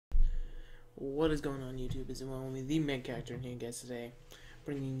What is going on YouTube? Is it me, the main character in here, guys, today,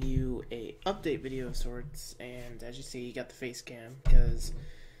 bringing you a update video of sorts. And as you see, you got the face cam, because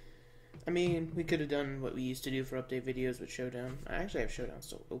I mean, we could have done what we used to do for update videos with Showdown. I actually have Showdown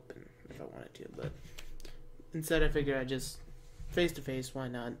still open if I wanted to, but instead I figured I'd just face to face, why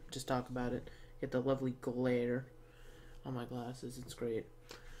not, just talk about it, get the lovely glare on my glasses. It's great.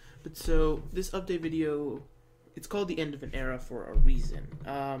 But so this update video, it's called the end of an era for a reason.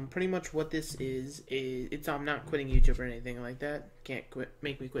 Pretty much what this is it's I'm not quitting YouTube or anything like that. Can't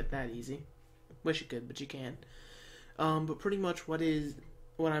make me quit that easy. Wish you could, but you can't. But pretty much what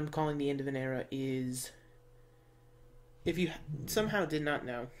I'm calling the end of an era is, if you somehow did not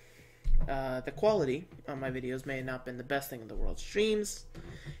know, the quality on my videos may have not been the best thing in the world. Streams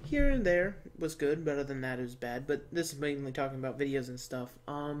here and there was good, but other than that it was bad. But this is mainly talking about videos and stuff.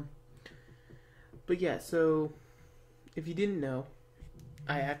 But yeah, so if you didn't know,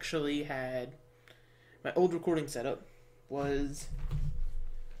 I actually had my old recording setup was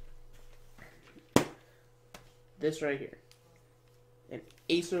this right here. An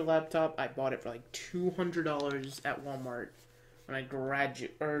Acer laptop. I bought it for like $200 at Walmart when I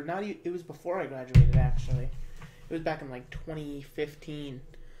graduated, or not even, it was before I graduated actually. It was back in like 2015.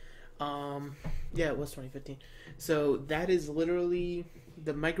 Yeah, it was 2015. So that is literally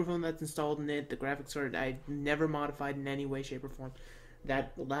the microphone that's installed in it, the graphics card I never modified in any way, shape, or form.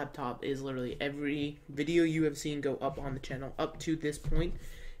 That laptop is literally every video you have seen go up on the channel up to this point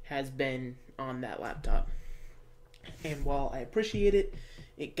has been on that laptop. And while I appreciate it,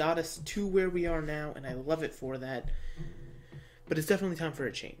 it got us to where we are now, and I love it for that. But it's definitely time for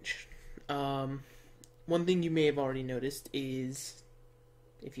a change. One thing you may have already noticed is,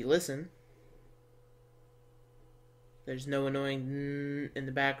 if you listen, there's no annoying in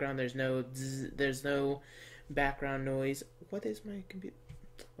the background. There's no there's no background noise. What is my computer?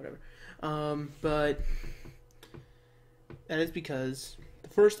 Whatever. But that is because the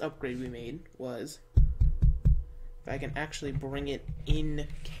first upgrade we made was, if I can actually bring it in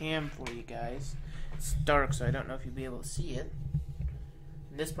cam for you guys. It's dark, so I don't know if you'll be able to see it.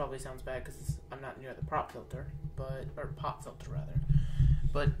 And this probably sounds bad because I'm not near the pop filter, rather.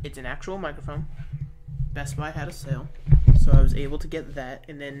 But it's an actual microphone. Best Buy had a sale, so I was able to get that.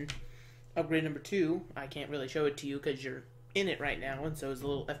 And then upgrade number 2, I can't really show it to you because you're in it right now, and so is the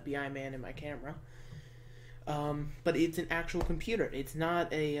little FBI man in my camera. But it's an actual computer. It's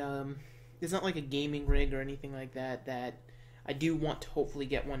not like a gaming rig or anything like that. That I do want to hopefully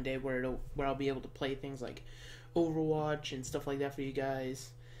get one day where I'll be able to play things like Overwatch and stuff like that for you guys.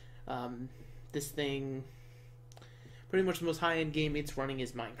 This thing, pretty much the most high-end game it's running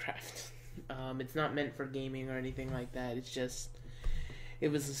is Minecraft. It's not meant for gaming or anything like that. It's just,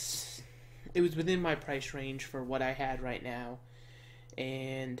 it was within my price range for what I had right now,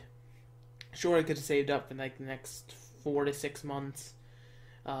 and sure, I could have saved up in like the next 4 to 6 months,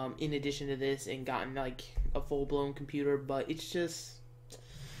 in addition to this, and gotten like a full-blown computer. But it's just,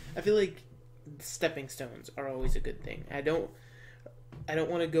 I feel like stepping stones are always a good thing. I don't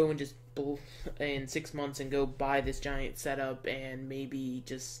want to go and just in 6 months and go buy this giant setup and maybe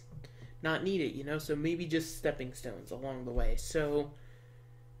just not need it, you know? So maybe just stepping stones along the way. So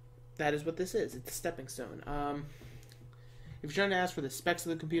that is what this is. It's a stepping stone. If you're trying to ask for the specs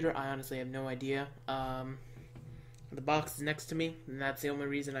of the computer, I honestly have no idea. The box is next to me, and that's the only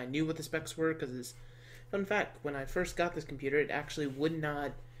reason I knew what the specs were, because, fun fact, when I first got this computer, it actually would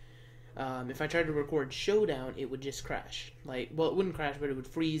not, if I tried to record Showdown, it would just crash. Like, well, it wouldn't crash, but it would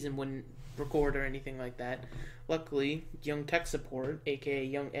freeze and wouldn't record or anything like that. Luckily, Young Tech Support, aka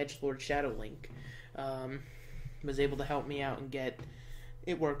Young Edgelord Shadowlink, was able to help me out and get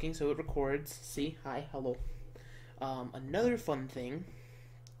it working, so it records. See? Hi, hello. Another fun thing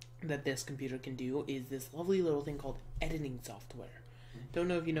that this computer can do is this lovely little thing called editing software. Don't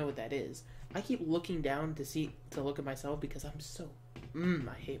know if you know what that is. I keep looking down to look at myself because I'm so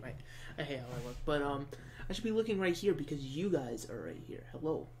I hate how I look. But I should be looking right here because you guys are right here.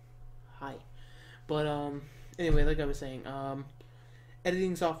 Hello. Hi. But anyway, like I was saying,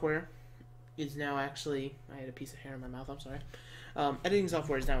 editing software is now actually, I had a piece of hair in my mouth, I'm sorry. Editing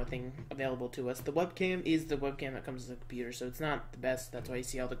software is now a thing available to us. The webcam is the webcam that comes with the computer, so it's not the best. That's why you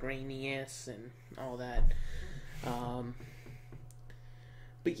see all the graininess and all that.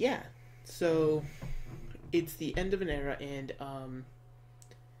 But yeah, so it's the end of an era, and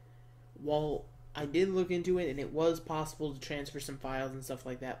while I did look into it, and it was possible to transfer some files and stuff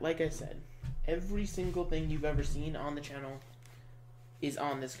like that, like I said, every single thing you've ever seen on the channel is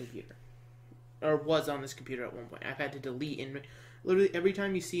on this computer. Or was on this computer at one point. I've had to delete, and literally every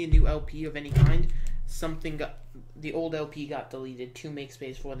time you see a new LP of any kind, the old LP got deleted to make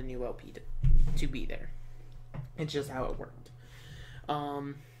space for the new LP to be there. It's just how it worked.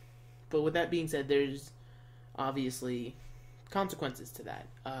 But with that being said, there's obviously consequences to that.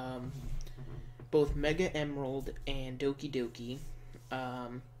 Both Mega Emerald and Doki Doki,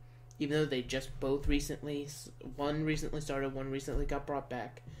 even though they just both recently, one recently started, one recently got brought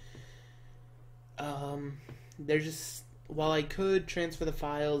back, they're just, while I could transfer the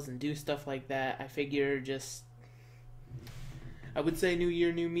files and do stuff like that, I figure just, I would say new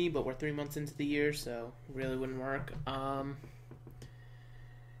year, new me, but we're 3 months into the year, so it really wouldn't work.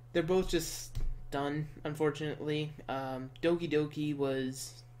 They're both just done, unfortunately. Doki Doki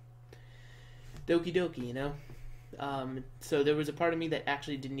was Doki Doki, you know? So there was a part of me that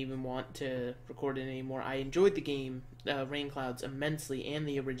actually didn't even want to record it anymore. I enjoyed the game, Rain Clouds, immensely, and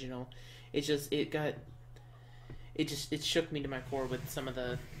the original. It's just, it shook me to my core with some of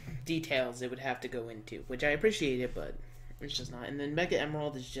the details it would have to go into, which I appreciated, but it's just not. And then Mega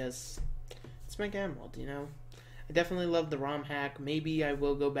Emerald is just, it's Mega Emerald, you know? I definitely love the ROM hack. Maybe I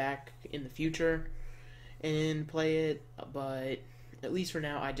will go back in the future and play it, but at least for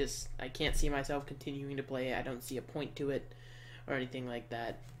now, I can't see myself continuing to play it. I don't see a point to it or anything like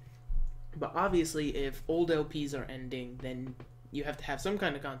that. But obviously, if old LPs are ending, then you have to have some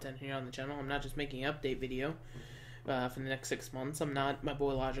kind of content here on the channel. I'm not just making an update video for the next 6 months. I'm not my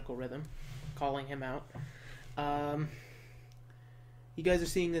boy Logical Rhythm, calling him out. You guys are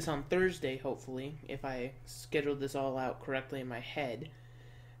seeing this on Thursday, hopefully, if I scheduled this all out correctly in my head,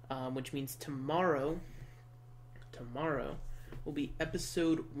 which means tomorrow will be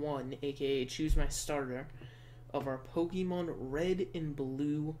episode 1, aka Choose My Starter, of our Pokemon Red and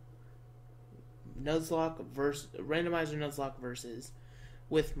Blue Nuzlocke randomizer Nuzlocke versus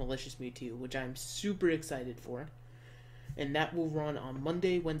with Malicious Mewtwo, which I'm super excited for. And that will run on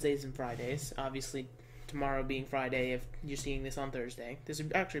Monday, Wednesdays, and Fridays. Obviously, tomorrow being Friday, if you're seeing this on Thursday. This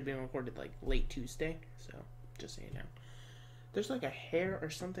is actually being recorded like late Tuesday, so just so you know. There's like a hair or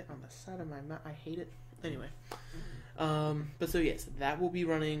something on the side of my mouth. I hate it. Anyway. But so yes, that will be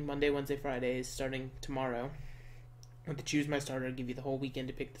running Monday, Wednesday, Fridays, starting tomorrow. I'm going to choose my starter, give you the whole weekend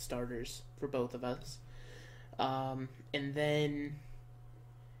to pick the starters for both of us. And then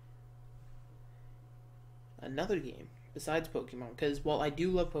another game besides Pokemon, because while I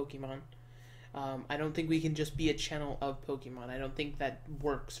do love Pokemon, I don't think we can just be a channel of Pokemon. I don't think that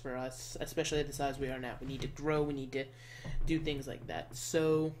works for us, especially at the size we are now. We need to grow, we need to do things like that.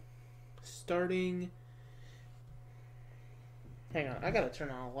 So, starting... Hang on, I gotta turn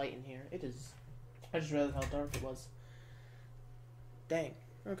on a light in here. It is... I just realized how dark it was. Dang.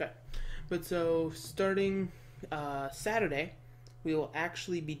 Okay. But so, starting Saturday, we will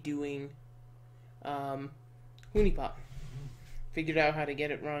actually be doing Hunipop. Figured out how to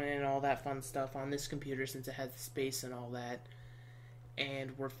get it running and all that fun stuff on this computer since it has space and all that.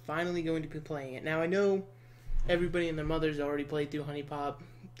 And we're finally going to be playing it. Now, I know everybody and their mothers already played through Hunipop.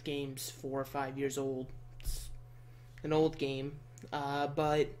 The game's 4 or 5 years old. It's an old game.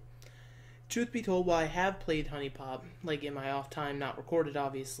 But truth be told, while I have played Hunipop, like in my off time, not recorded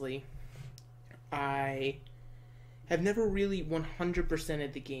obviously, I have never really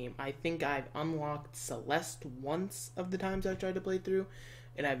 100%ed the game. I think I've unlocked Celeste once of the times I've tried to play through,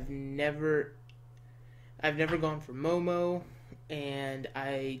 and I've never gone for Momo, and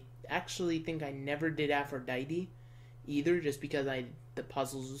I actually think I never did Aphrodite either, just because the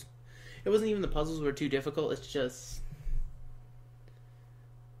puzzles, it wasn't even the puzzles were too difficult,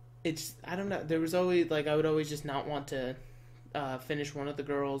 I don't know, there was always, like, I would always just not want to finish one of the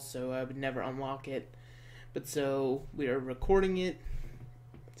girls, so I would never unlock it. But so, we are recording it.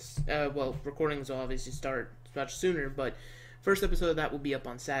 Well, recordings will obviously start much sooner, but first episode of that will be up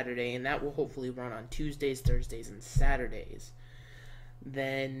on Saturday, and that will hopefully run on Tuesdays, Thursdays, and Saturdays.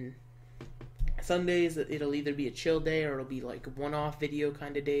 Then, Sundays, it'll either be a chill day, or it'll be like one-off video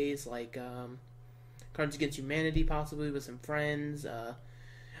kind of days, like Cards Against Humanity, possibly, with some friends.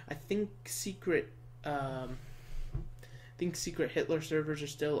 I think secret Hitler servers are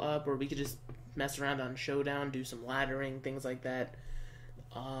still up, or we could just mess around on Showdown, do some laddering, things like that.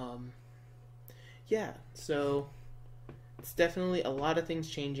 Yeah, so it's definitely a lot of things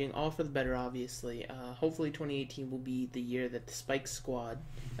changing, all for the better, obviously. Hopefully 2018 will be the year that the Spike Squad,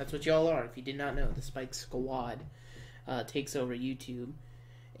 that's what y'all are, if you did not know, the Spike Squad takes over YouTube.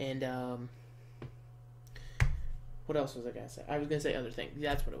 And, what else was I going to say? I was going to say other things.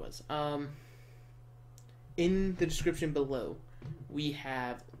 That's what it was. In the description below, we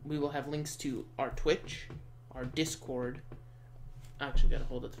will have links to our Twitch, our Discord. I actually got to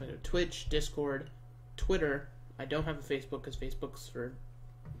hold up the finger. Twitch, Discord, Twitter. I don't have a Facebook because Facebook's for...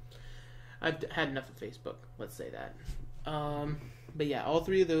 I've had enough of Facebook. Let's say that. But yeah, all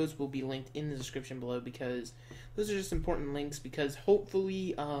three of those will be linked in the description below because those are just important links because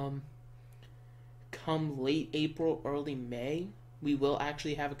hopefully come late April, early May, we will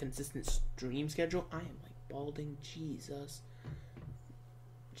actually have a consistent stream schedule. I am like balding. Jesus.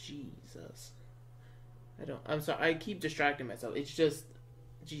 I'm sorry. I keep distracting myself. It's just,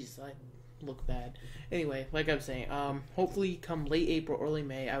 Jesus, I look bad. Anyway, like I was saying, hopefully come late April, early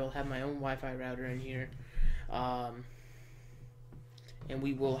May, I will have my own Wi-Fi router in here. And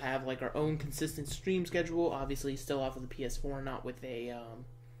we will have like our own consistent stream schedule. Obviously, still off of the PS4, not with a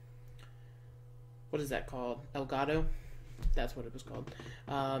what is that called? Elgato. That's what it was called.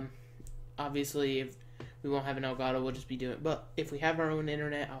 Obviously, if we won't have an Elgato, we'll just be doing. But if we have our own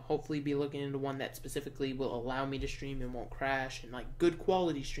internet, I'll hopefully be looking into one that specifically will allow me to stream and won't crash, and like good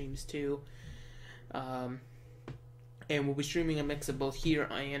quality streams too. And we'll be streaming a mix of both here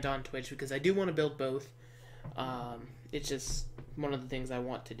and on Twitch because I do want to build both. It's just one of the things I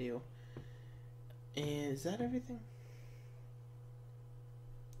want to do. And is that everything?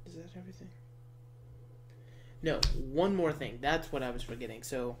 Is that everything? No, one more thing. That's what I was forgetting.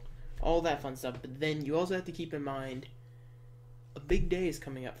 So, all that fun stuff. But then you also have to keep in mind a big day is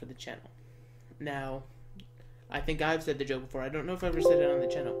coming up for the channel. Now, I think I've said the joke before. I don't know if I ever said it on the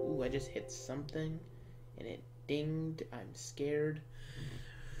channel. Ooh, I just hit something and it dinged. I'm scared.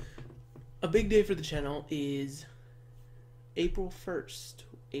 A big day for the channel is April 1st,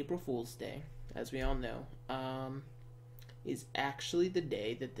 April Fool's Day, as we all know, is actually the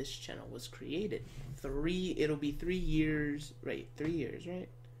day that this channel was created. It'll be 3 years, right? 3 years, right?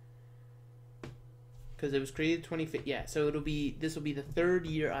 Because it was created 25th, yeah. So this will be the 3rd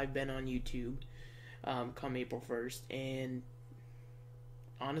year I've been on YouTube, come April 1st, and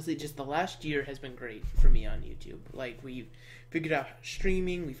honestly, just the last year has been great for me on YouTube. Like, we've figured out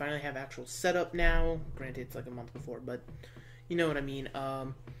streaming. We finally have actual setup now. Granted, it's like a month before, but you know what I mean.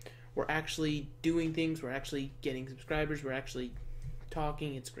 We're actually doing things. We're actually getting subscribers. We're actually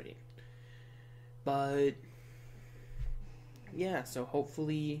talking. It's great. But yeah, so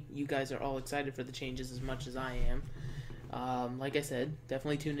hopefully you guys are all excited for the changes as much as I am. Like I said,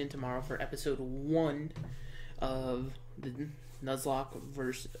 definitely tune in tomorrow for episode 1 of the Nuzlocke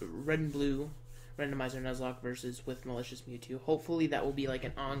versus Red and Blue Randomizer Nuzlocke versus with Malicious Mewtwo. Hopefully that will be like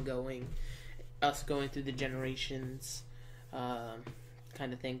an ongoing, us going through the generations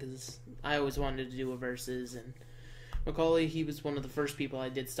kind of thing, because I always wanted to do a versus, and Macaulay, he was one of the first people I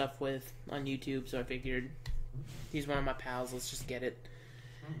did stuff with on YouTube, so I figured he's one of my pals, let's just get it.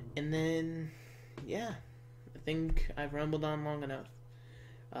 And then, yeah, I think I've rambled on long enough.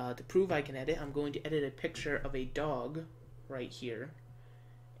 To prove I can edit, I'm going to edit a picture of a dog right here.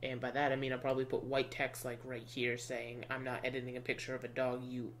 And by that I mean I'll probably put white text like right here saying I'm not editing a picture of a dog,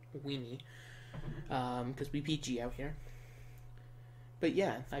 you weenie. Because we PG out here. But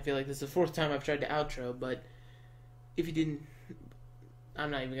yeah, I feel like this is the 4th time I've tried to outro, but if you didn't, I'm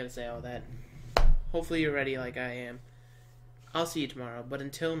not even going to say all that. Hopefully you're ready like I am. I'll see you tomorrow, but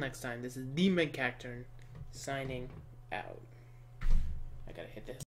until next time, this is the Megcacturn signing out. I gotta hit this.